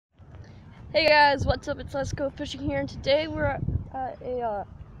Hey guys, what's up? It's Let's Go Fishing here, and today we're at a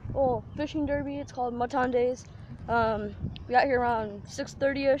little fishing derby. It's called Matan Days. We got here around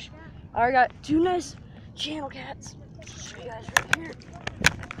 6:30ish. I already got two nice channel cats. I'll show you guys right here.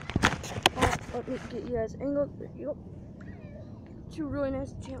 Let me get you guys angled. There you go. Two really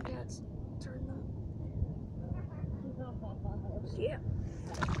nice channel cats. Turn them. Yeah.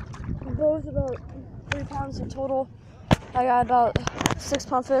 Both about 3 pounds in total. I got about 6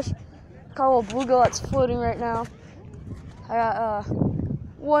 pound fish. Got a little bluegill that's floating right now. I got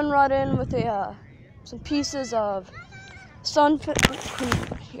one rod in with some pieces of sunfish.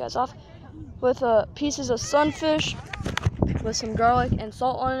 You guys off with pieces of sunfish with some garlic and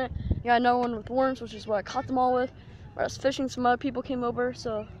salt on it. You got another one with worms, which is what I caught them all with. Where I was fishing, some other people came over,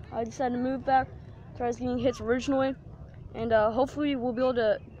 so I decided to move back. So I was getting hits originally, and hopefully we'll be able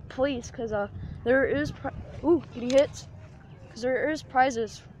to place because there is getting hits because there is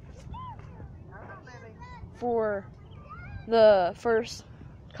prizes for the first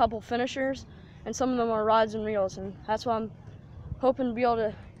couple finishers, and some of them are rods and reels, and that's what I'm hoping to be able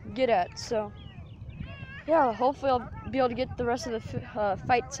to get at. So yeah, hopefully I'll be able to get the rest of the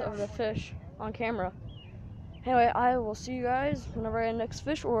fights of the fish on camera. Anyway, I will see you guys whenever I next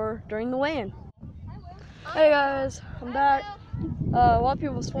fish or during the weigh-in. Hey guys, I'm back. A lot of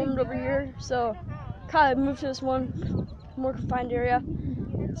people swarmed over here, so kind of moved to this one more confined area.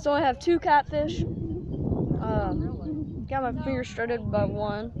 So I have two catfish. Got my fingers shredded by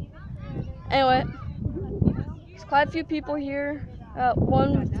one. Anyway, there's quite a few people here.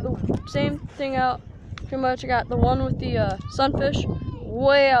 One with the same thing out. Pretty much I got the one with the sunfish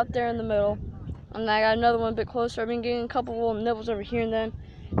way out there in the middle. And I got another one a bit closer. I've been getting a couple little nibbles over here and then.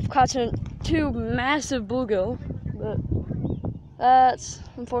 I've caught two massive bluegill. But that's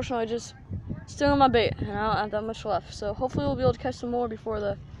unfortunately just still in my bait. And I don't have that much left. So hopefully we'll be able to catch some more before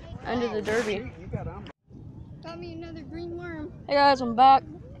the end of the derby. Got me another green worm. Hey guys, I'm back.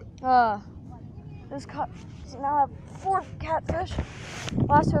 So now I have 4 catfish.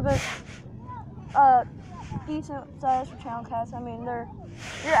 Last 2 have been decent size for channel cats. I mean, they're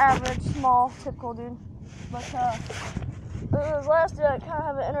your average, small, typical dude. But this last day I kind of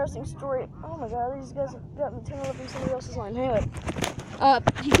have an interesting story. Oh my god, these guys got me tangled up in somebody else's line. Anyway,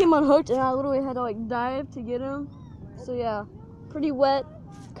 he came unhooked and I literally had to like dive to get him. So yeah, pretty wet.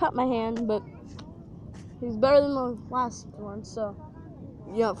 Cut my hand, but he's better than the last one. So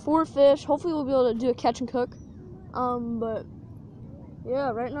yeah, 4 fish. Hopefully we'll be able to do a catch and cook. But yeah,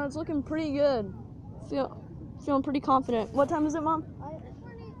 right now it's looking pretty good. Feeling pretty confident. What time is it, Mom? I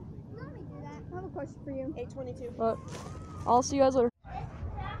have a question for you. 8:22. But I'll see you guys later.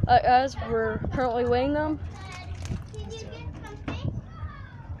 Guys, we're currently weighing them. Can you get something?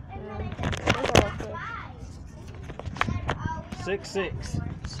 6'6".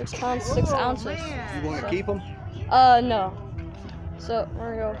 6 pounds, 6 ounces. You want to keep them? No. So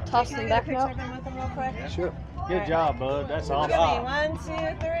we're gonna go toss them back now. Sure. Good job, bud. That's awesome. Give me 1,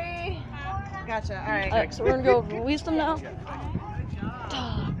 2, 3. Gotcha. All right. Alright, so we're gonna go release them now.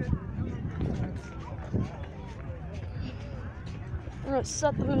 We're gonna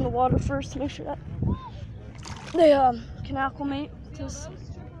set them in the water first to make sure that they can acclimate to this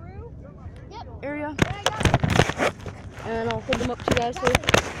area. And I'll hold them up to you guys so you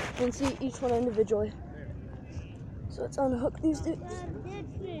can see each one individually. So let's unhook these dudes.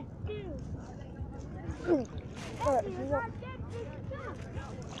 Alright, here we go.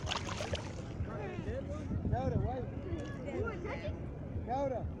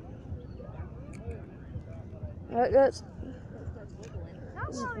 Alright guys,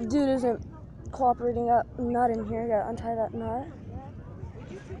 this dude isn't cooperating. Got a knot in here, gotta untie that knot.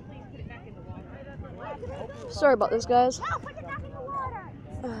 Sorry about this, guys.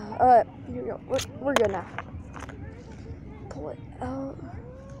 Alright, here we go. We're good now. Pull it out.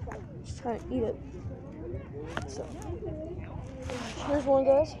 Just trying to eat it. So, here's one,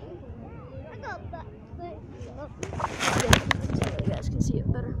 guys. So you guys can see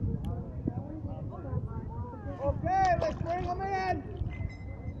it better. Okay, let's bring them in.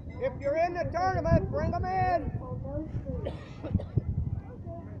 If you're in the tournament, bring them in.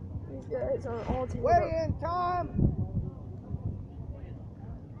 These guys are all tangled Weigh in time.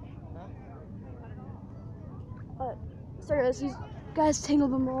 up. Sorry guys, these guys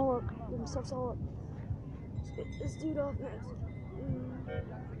tangled them all up. Themselves all up. Let's get this dude off next.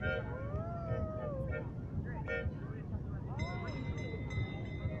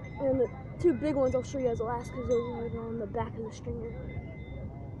 And the 2 big ones I'll show you guys last because those are on the back of the stringer.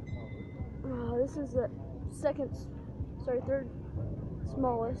 This is the third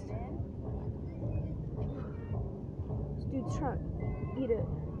smallest. This dude's trying to eat it.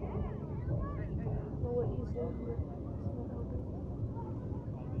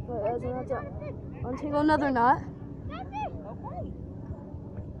 But as I have to untangle another knot.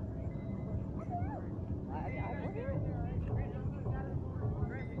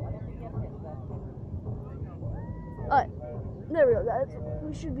 Alright, there we go, guys.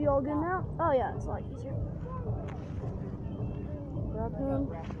 We should be all good now. Oh yeah, it's a lot easier. Grab him.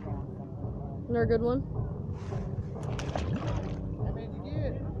 Another good one.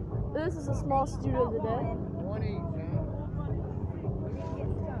 This is a small student of the day. 20.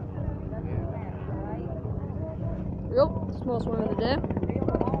 Yep, smallest one of the day.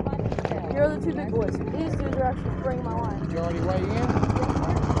 Here are the two big boys. These dudes are actually bringing my line. Did you already weigh in?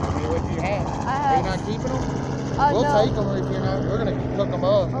 What do you have? I Are you not keeping them? have. We'll No. take them if you're not. We're gonna cook them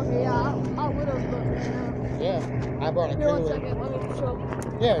up. Okay, yeah, I'll widow both right now. Yeah, I brought a Here, one cooler. second. Let me show.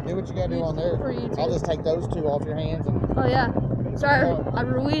 Yeah, do what you gotta do on there. For you I'll two. just take those two off your hands and. Oh yeah. Sorry, I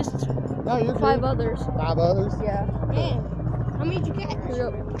released No, you're 5 good. others. 5 others. Yeah. Man, how many did you catch?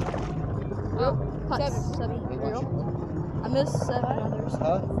 Yep. Yep. 7. He Yep. wants you- I missed 7 others.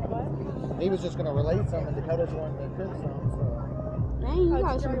 Huh? He was just gonna release some, and Dakota's wanting to cook some, so. Dang, you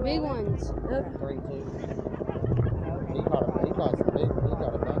got some big ones. Yep. 3, 2. He caught some big. He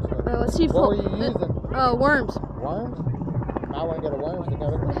got a bunch of them. Let's see. What were you using? Worms. Worms? I want to go to worms,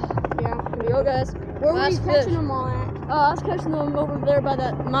 Dakota. Yeah. Here we go, guys. Where were Last you catching fish. them all at? I was catching them over there by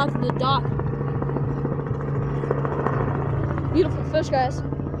that mouth of the dock. Beautiful fish, guys.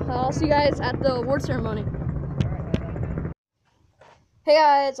 I'll see you guys at the award ceremony. Hey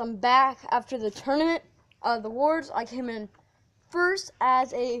guys, I'm back after the tournament of the awards. I came in first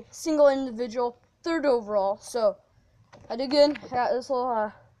as a single individual, 3rd overall. So I did good. I got this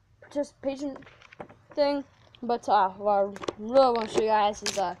little participation thing. But what I really want to show you guys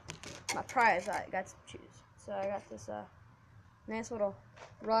is my prize I got to choose. So I got this nice little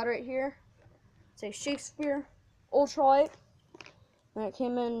rod right here. It's a Shakespeare Ultralight. And it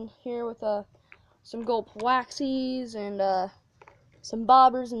came in here with some gold Palaxes and some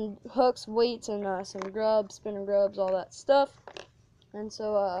bobbers and hooks, weights, and some grubs, spinner grubs, all that stuff. And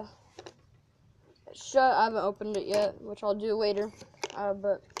so I haven't opened it yet, which I'll do later.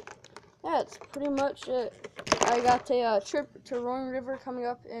 But yeah, that's pretty much it. I got a trip to Roaring River coming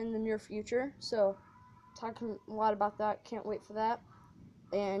up in the near future, so talking a lot about that. Can't wait for that.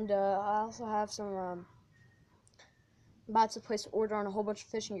 And I also have some about to place an order on a whole bunch of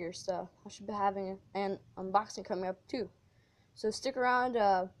fishing gear stuff. I should be having an unboxing coming up too. So stick around.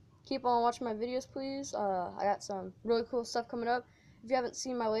 Keep on watching my videos, please. I got some really cool stuff coming up. If you haven't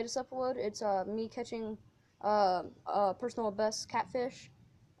seen my latest upload, it's me catching a personal best catfish.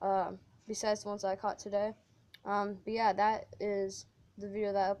 Besides the ones that I caught today. But yeah, that is the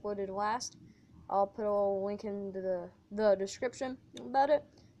video that I uploaded last. I'll put a little link in the description about it.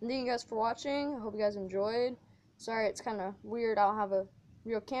 And thank you guys for watching. I hope you guys enjoyed. Sorry, it's kind of weird. I don't have a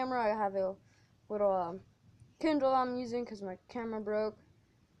real camera. I have a little Kindle I'm using because my camera broke.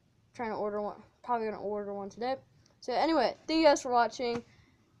 Trying to order one. Probably gonna order one today. So anyway, thank you guys for watching.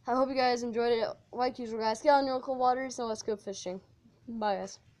 I hope you guys enjoyed it. Like usual, guys, get out in your local waters and let's go fishing. Bye,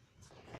 guys.